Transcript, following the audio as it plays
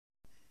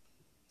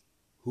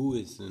Who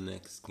is the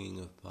next king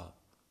of pop?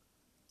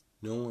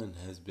 No one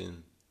has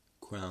been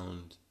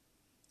crowned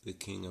the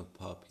king of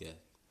pop yet.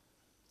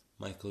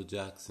 Michael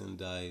Jackson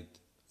died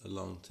a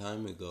long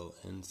time ago,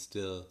 and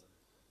still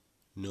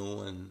no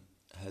one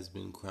has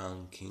been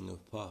crowned king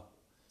of pop.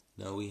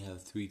 Now we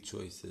have three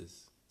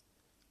choices.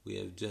 We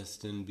have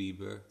Justin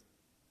Bieber,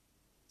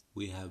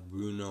 we have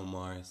Bruno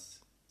Mars,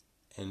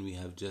 and we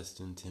have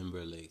Justin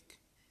Timberlake.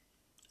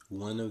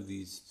 One of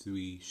these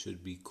three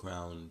should be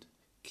crowned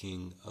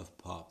king of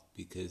pop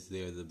because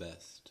they're the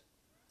best.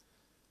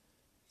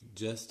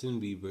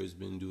 Justin Bieber's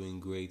been doing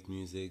great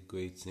music,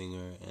 great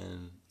singer,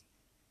 and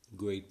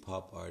great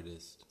pop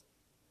artist.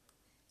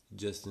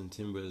 Justin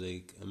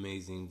Timberlake,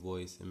 amazing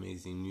voice,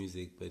 amazing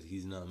music, but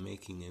he's not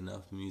making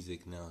enough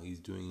music now. He's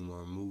doing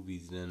more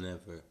movies than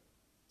ever.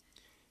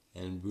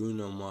 And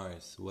Bruno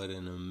Mars, what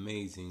an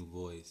amazing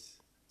voice.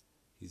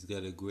 He's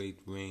got a great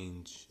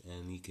range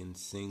and he can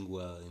sing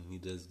well and he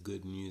does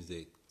good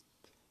music.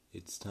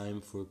 It's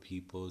time for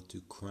people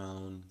to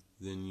crown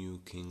the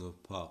new king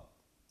of pop.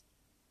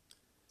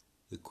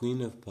 The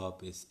queen of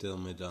pop is still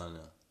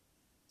Madonna,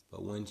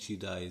 but when she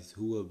dies,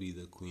 who will be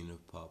the queen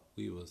of pop?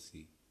 We will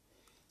see.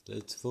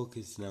 Let's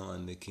focus now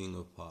on the king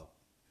of pop.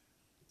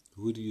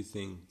 Who do you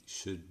think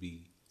should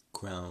be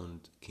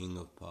crowned king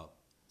of pop?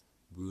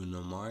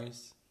 Bruno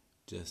Mars,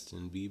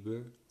 Justin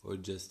Bieber, or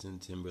Justin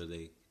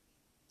Timberlake?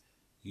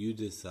 You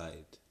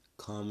decide.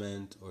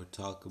 Comment or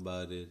talk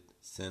about it,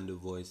 send a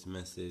voice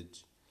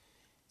message,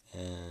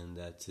 and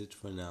that's it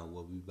for now.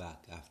 We'll be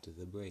back after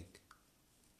the break.